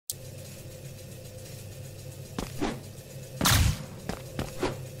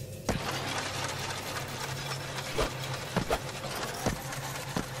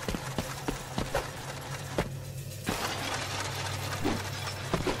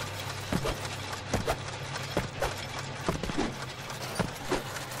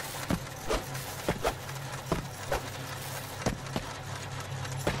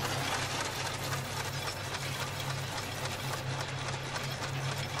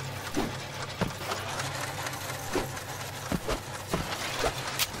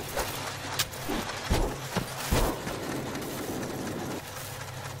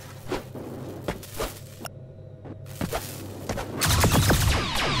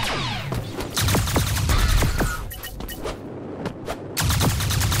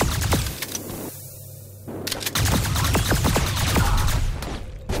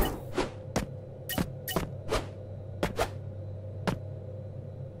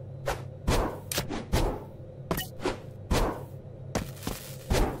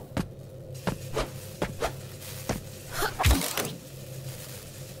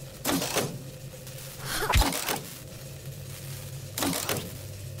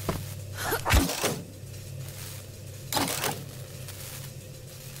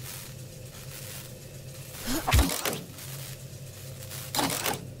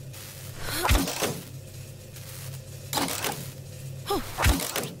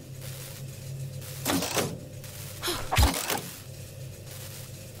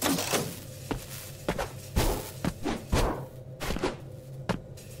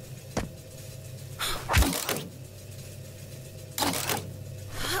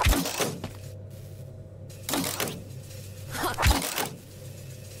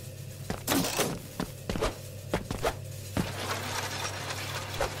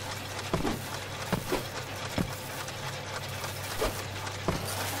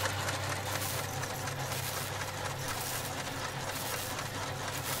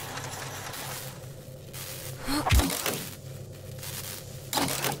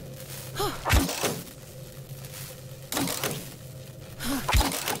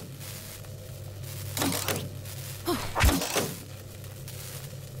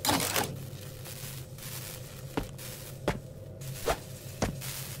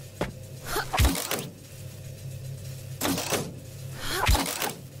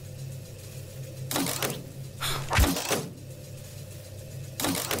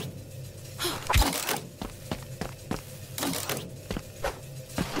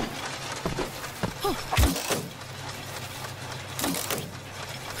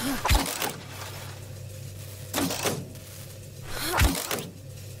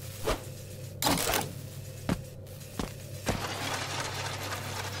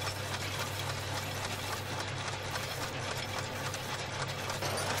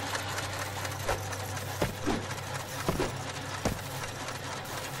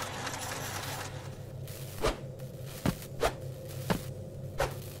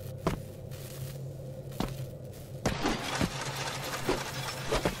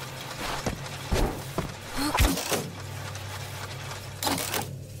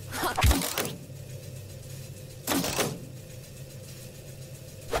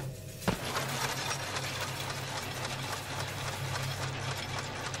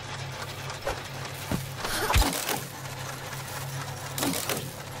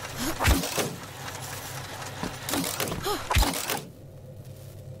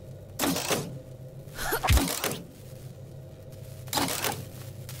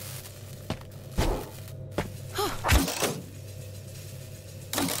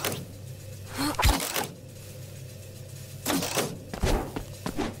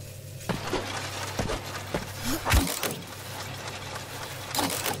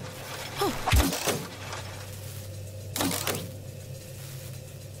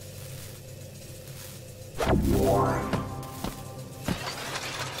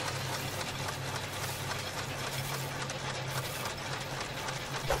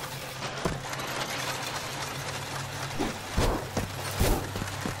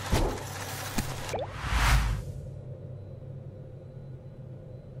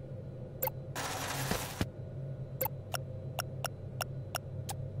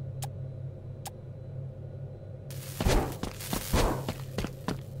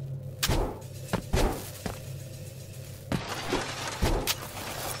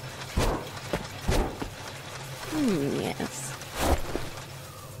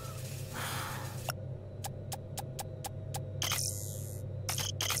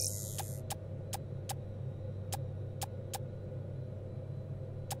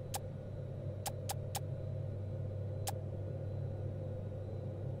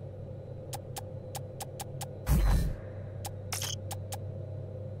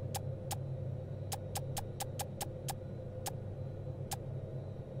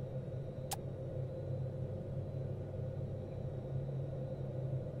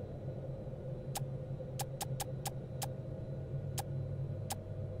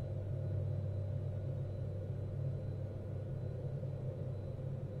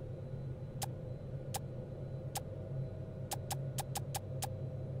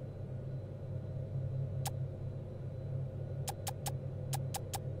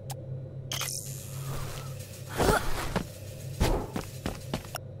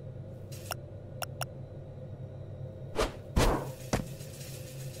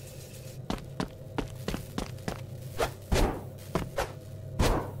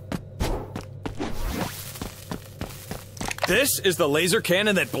This is the laser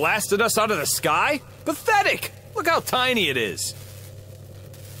cannon that blasted us out of the sky? Pathetic! Look how tiny it is.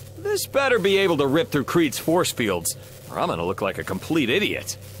 This better be able to rip through Creed's force fields, or I'm gonna look like a complete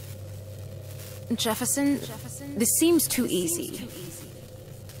idiot. Jefferson, this seems too easy.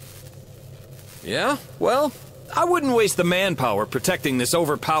 Yeah? Well, I wouldn't waste the manpower protecting this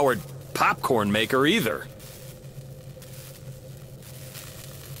overpowered popcorn maker either.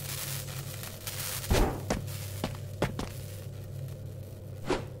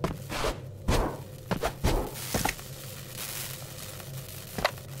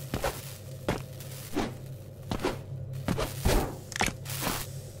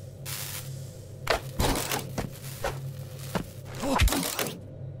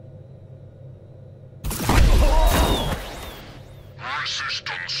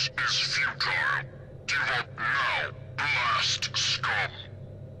 Resistance is futile. Give up now, blast scum.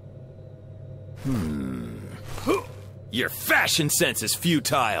 Your fashion sense is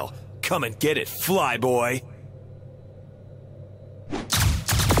futile. Come and get it, flyboy.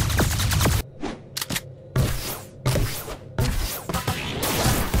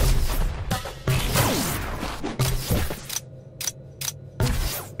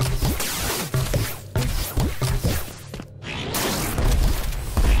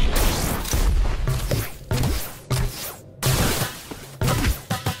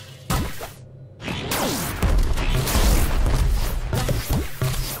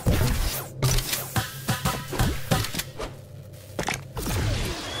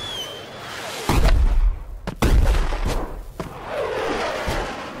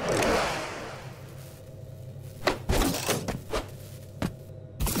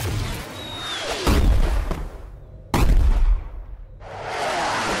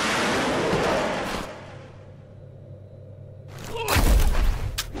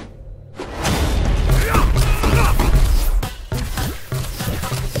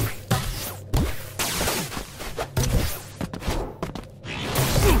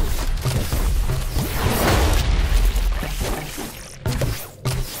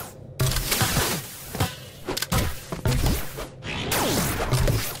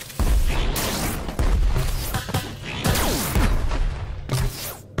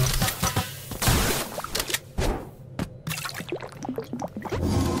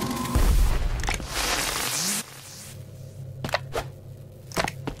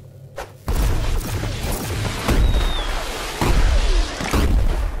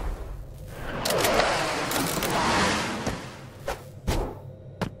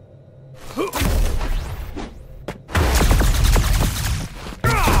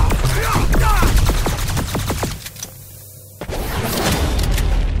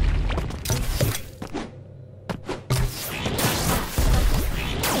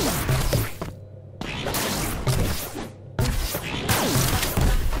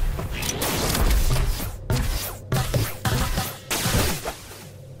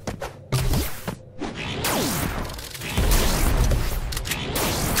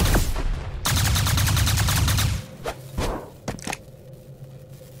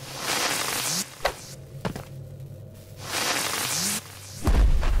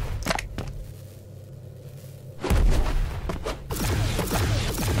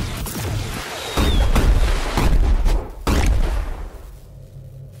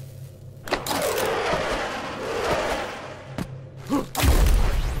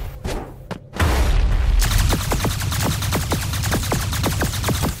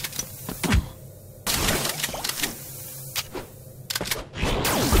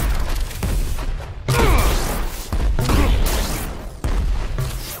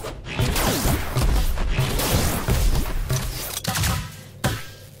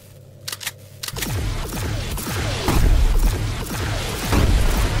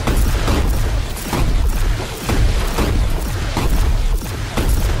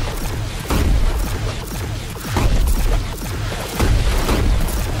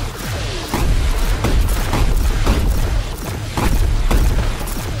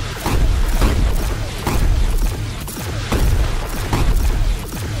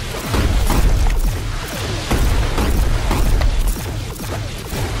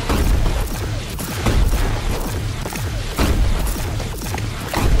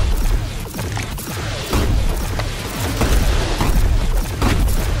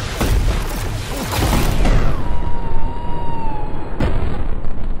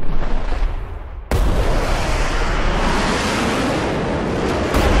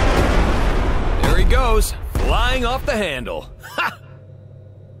 Flying off the handle. Ha!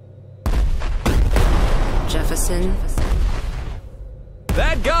 Jefferson,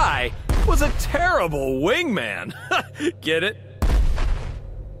 That guy was a terrible wingman. Get it?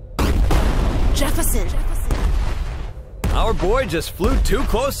 Jefferson! Our boy just flew too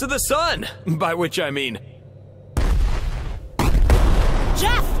close to the sun. By which I mean...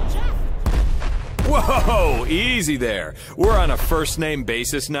 Jeff! Whoa! Easy there. We're on a first-name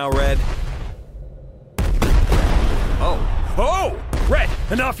basis now, Red. Oh. Oh! Red,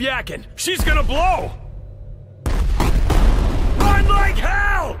 enough yakking. She's gonna blow! Run like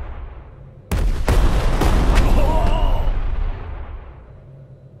hell! Oh.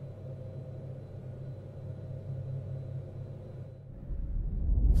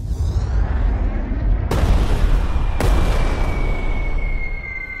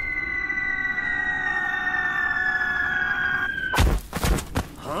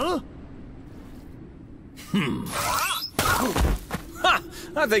 Huh? Ha!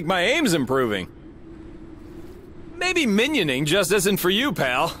 I think my aim's improving. Maybe minioning just isn't for you,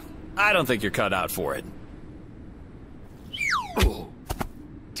 pal. I don't think you're cut out for it.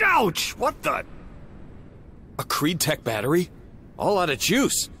 Ouch! What the? A Cread tech battery? All out of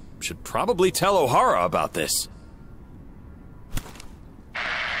juice. Should probably tell O'Hara about this.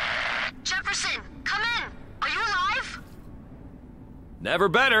 Jefferson, come in! Are you alive? Never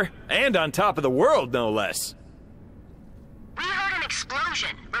better. And on top of the world, no less. We heard an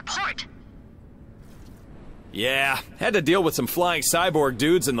explosion. Report. Yeah, had to deal with some flying cyborg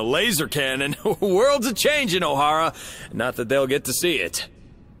dudes and the laser cannon. World's a-changin', O'Hara. Not that they'll get to see it.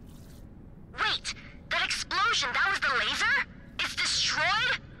 Wait, that explosion, that was the laser? It's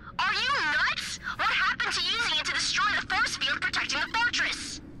destroyed? Are you nuts? What happened to using it to destroy the force field protecting the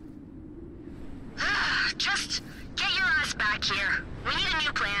fortress? Just get your ass back here. We need a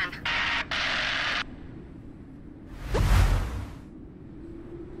new plan.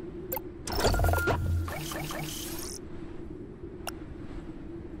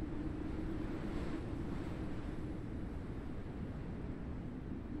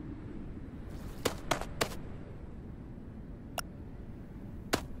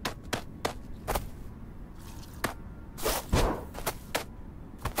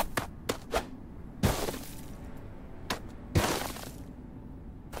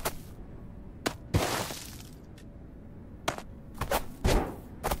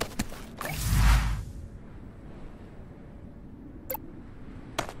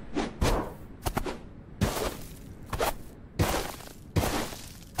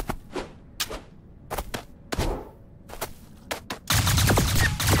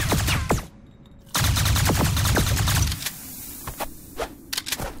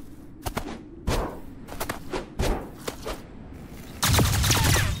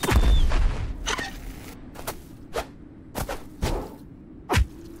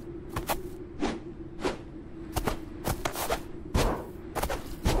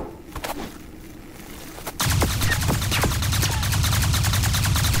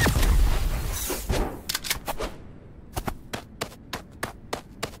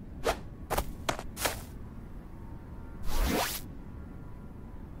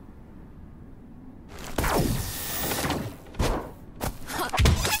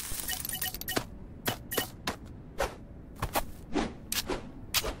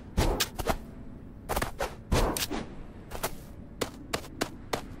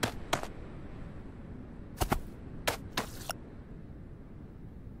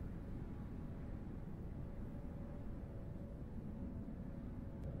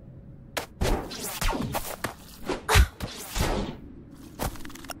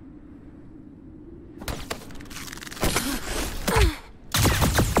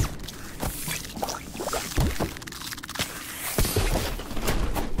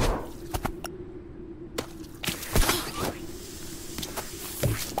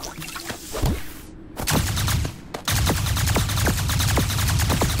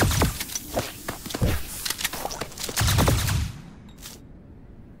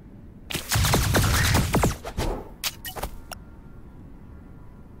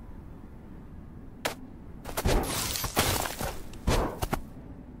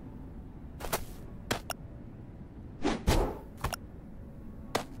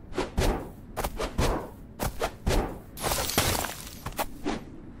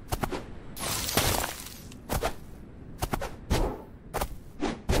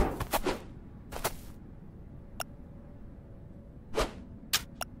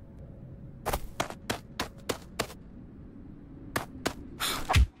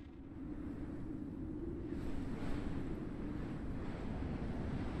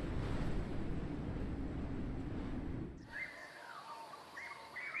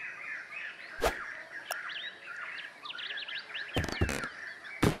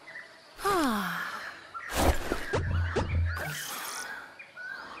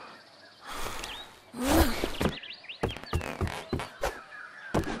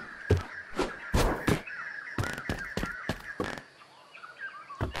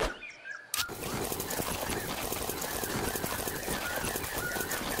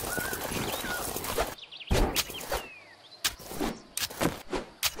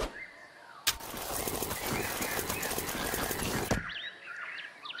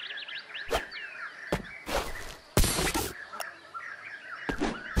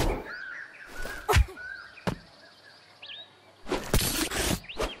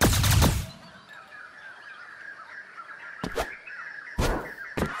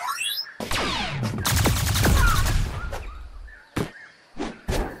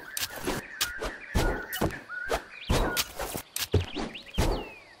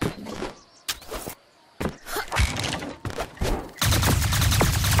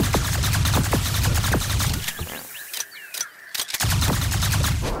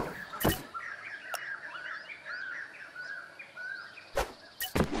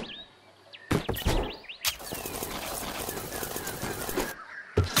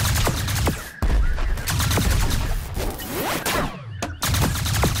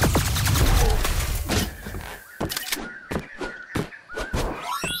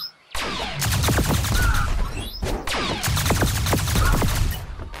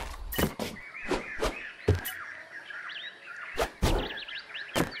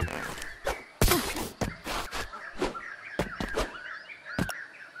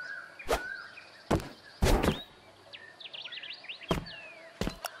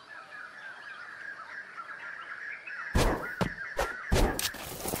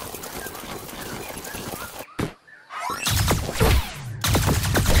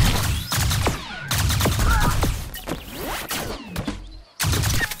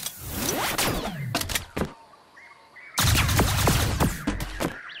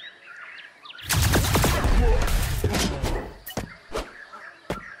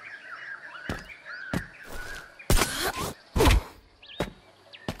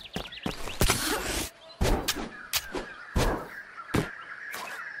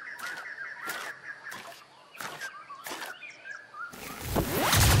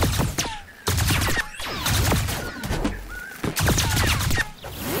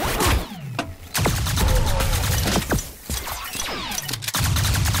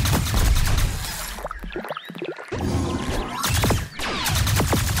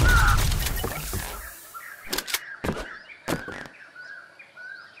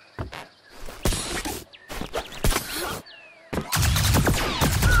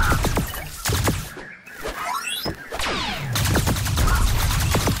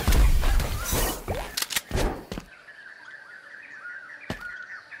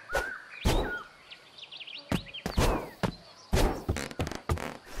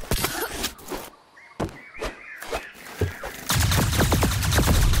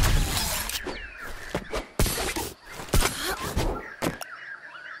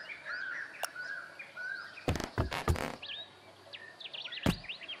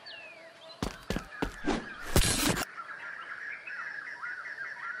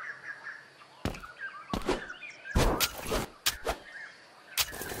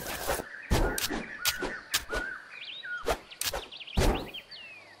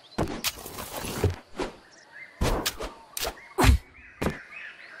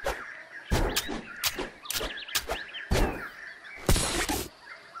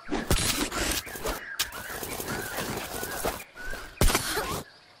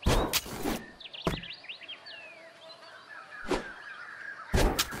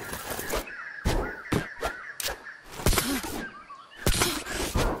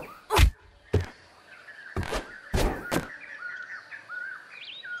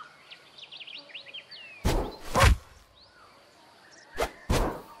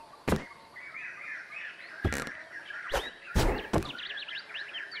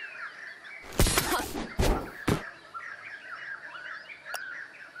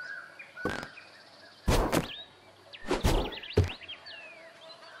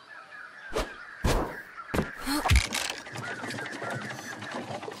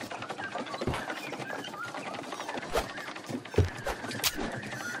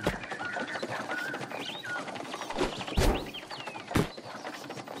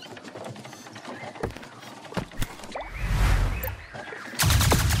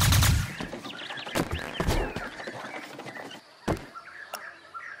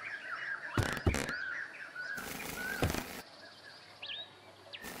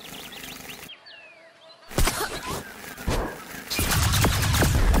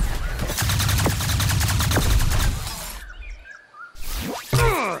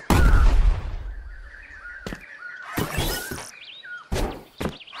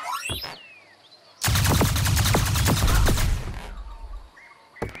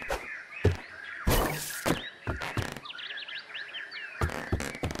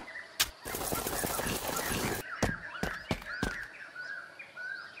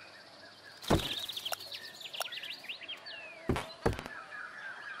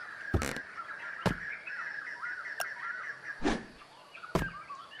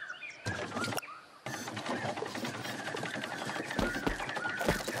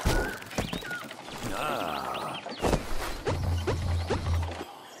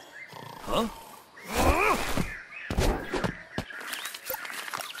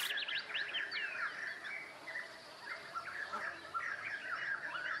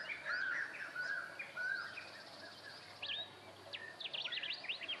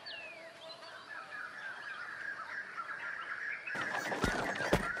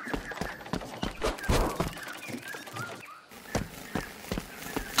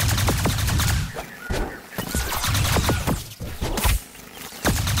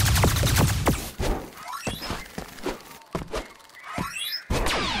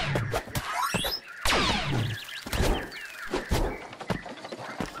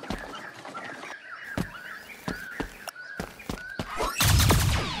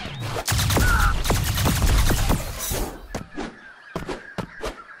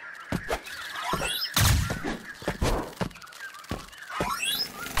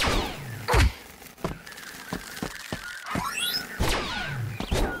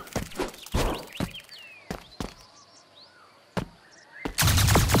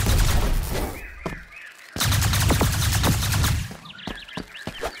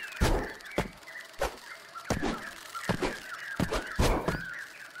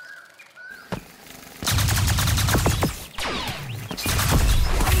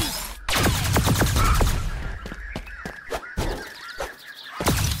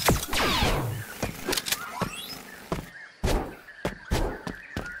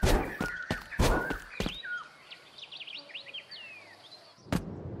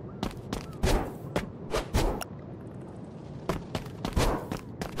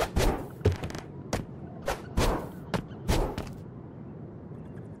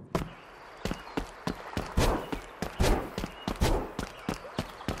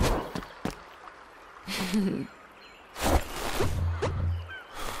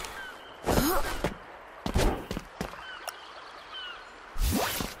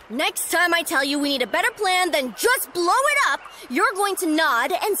 Next time I tell you we need a better plan than just blow it up, you're going to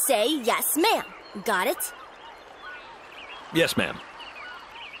nod and say yes, ma'am. Got it? Yes, ma'am.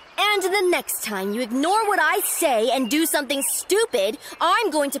 And the next time you ignore what I say and do something stupid, I'm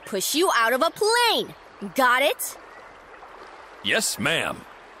going to push you out of a plane. Got it? Yes, ma'am.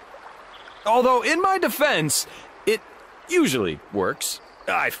 Although, in my defense, it usually works.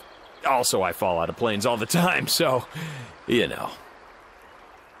 I fall out of planes all the time, so, you know.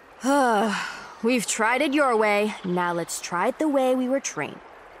 We've tried it your way, now let's try it the way we were trained.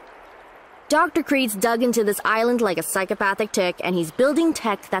 Dr. Creed's dug into this island like a psychopathic tick, and he's building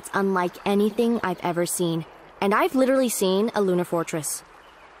tech that's unlike anything I've ever seen. And I've literally seen a lunar fortress.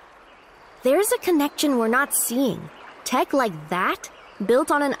 There's a connection we're not seeing. Tech like that,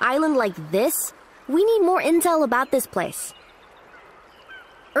 built on an island like this, we need more intel about this place.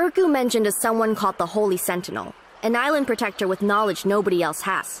 Urku mentioned as someone called the Holy Sentinel, an island protector with knowledge nobody else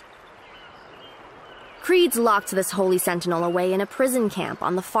has. Creed's locked this Holy Sentinel away in a prison camp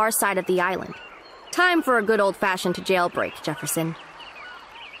on the far side of the island. Time for a good old-fashioned jailbreak, Jefferson.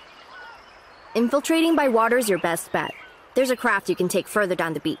 Infiltrating by water's your best bet. There's a craft you can take further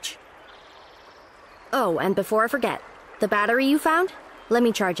down the beach. Oh, and before I forget, the battery you found? Let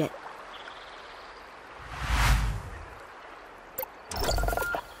me charge it.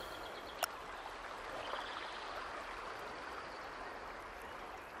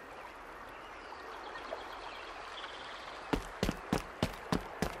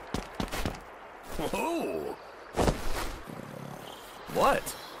 Whoa!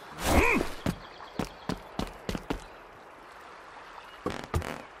 What?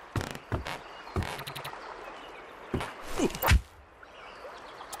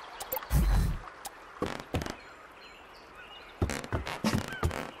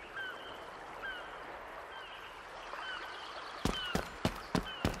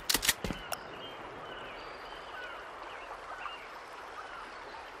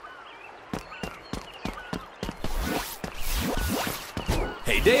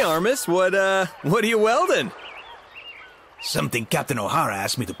 Hey, Day Armis, what are you welding? Something Captain O'Hara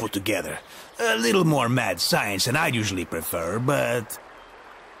asked me to put together. A little more mad science than I'd usually prefer, but...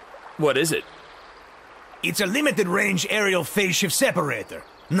 What is it? It's a limited-range aerial phase shift separator.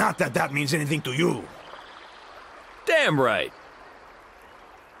 Not that that means anything to you. Damn right.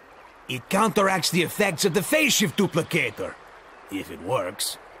 It counteracts the effects of the phase shift duplicator. If it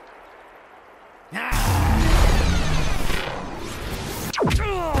works.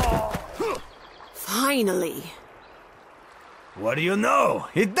 Finally. What do you know?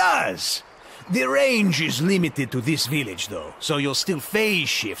 It does! The range is limited to this village, though, so you'll still phase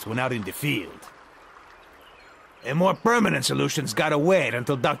shift when out in the field. A more permanent solution's gotta wait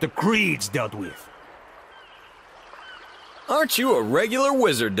until Dr. Creed's dealt with. Aren't you a regular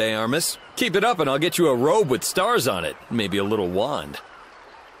wizard, Day Armis? Keep it up and I'll get you a robe with stars on it. Maybe a little wand.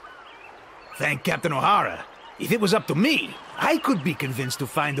 Thank Captain O'Hara. If it was up to me, I could be convinced to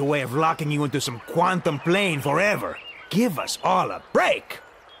find a way of locking you into some quantum plane forever. Give us all a break!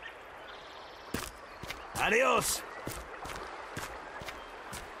 Adios!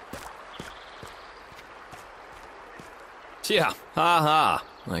 Yeah, ha.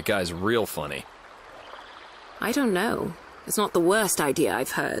 That guy's real funny. I don't know. It's not the worst idea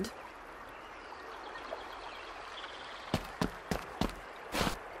I've heard.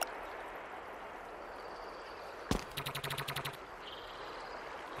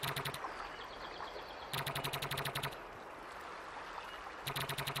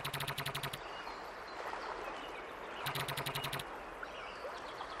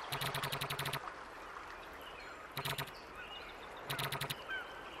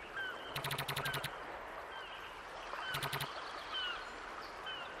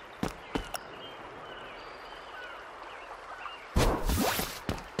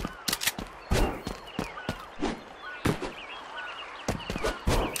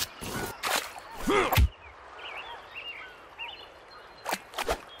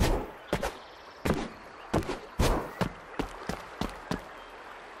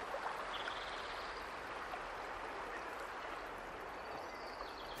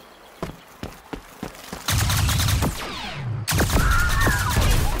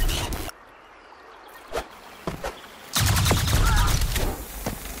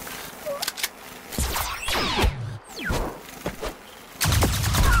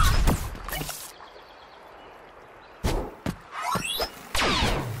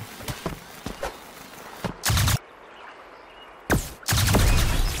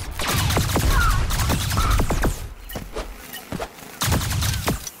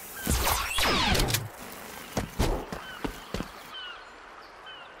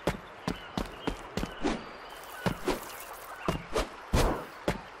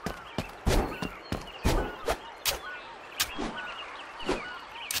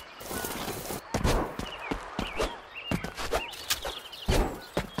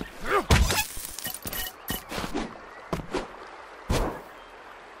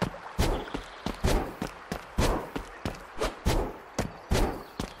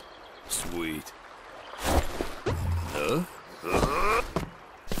 Sweet. Huh?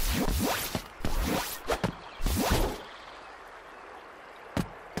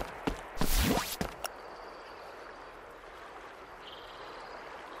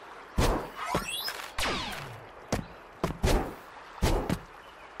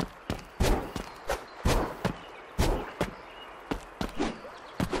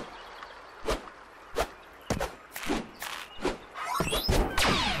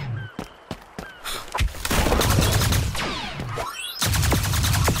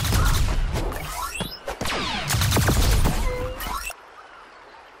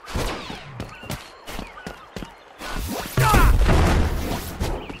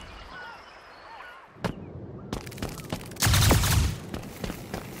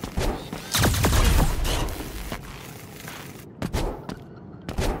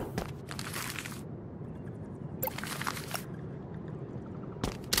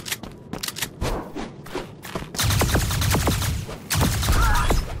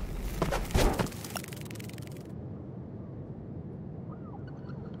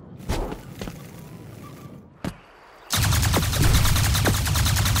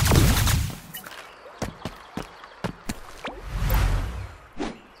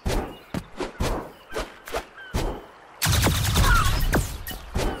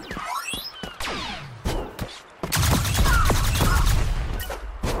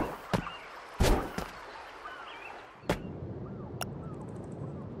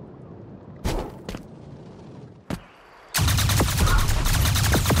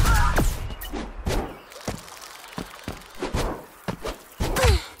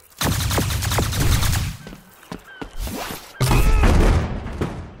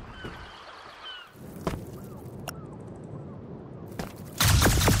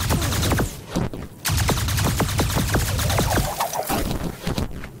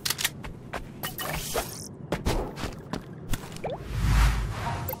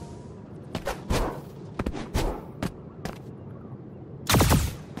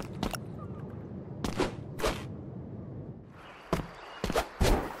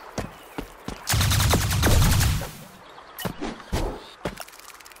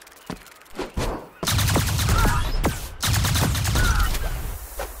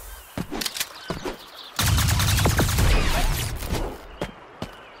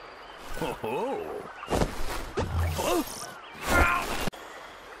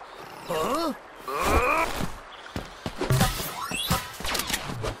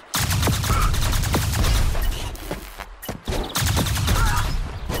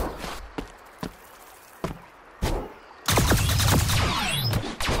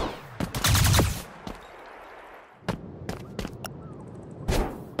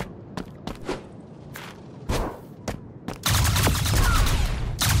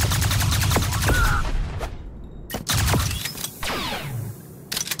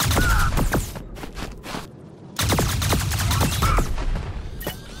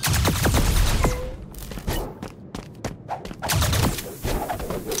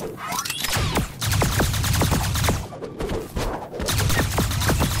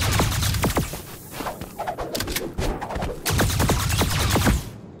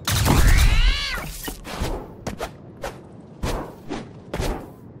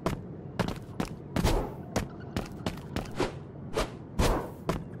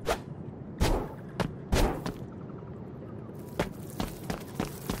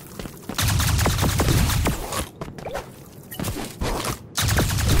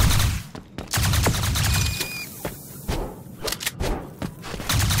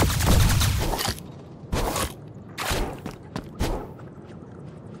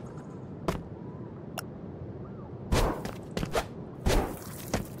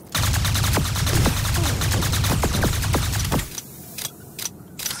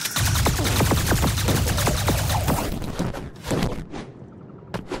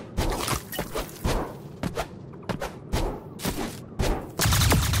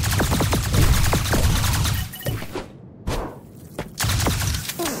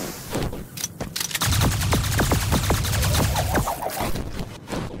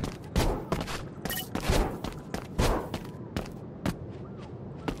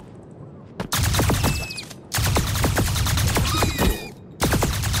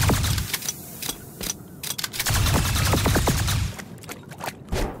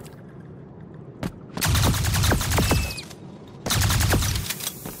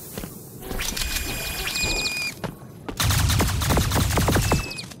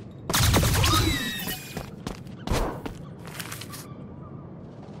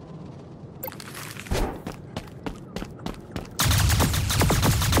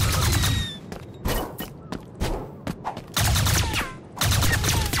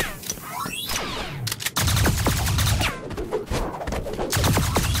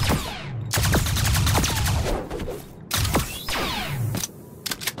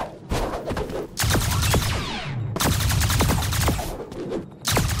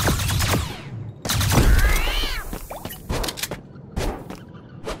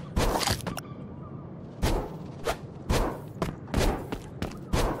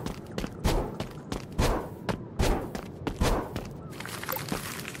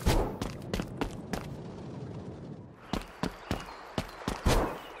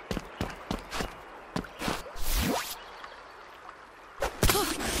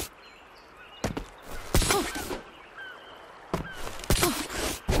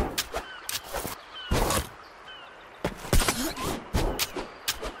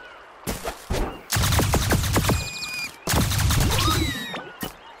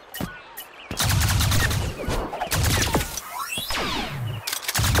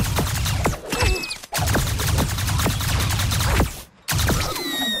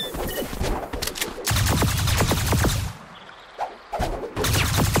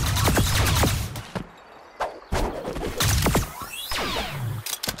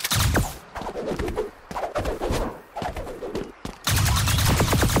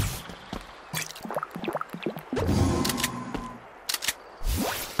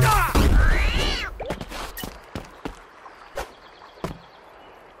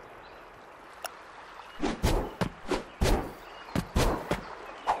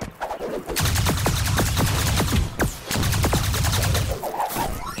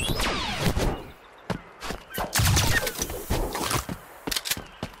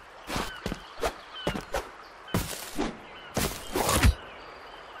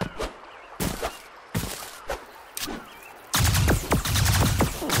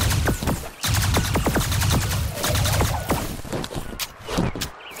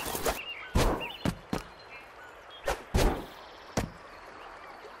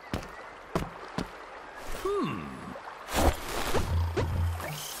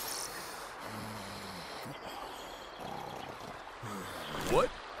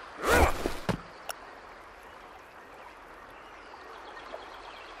 What?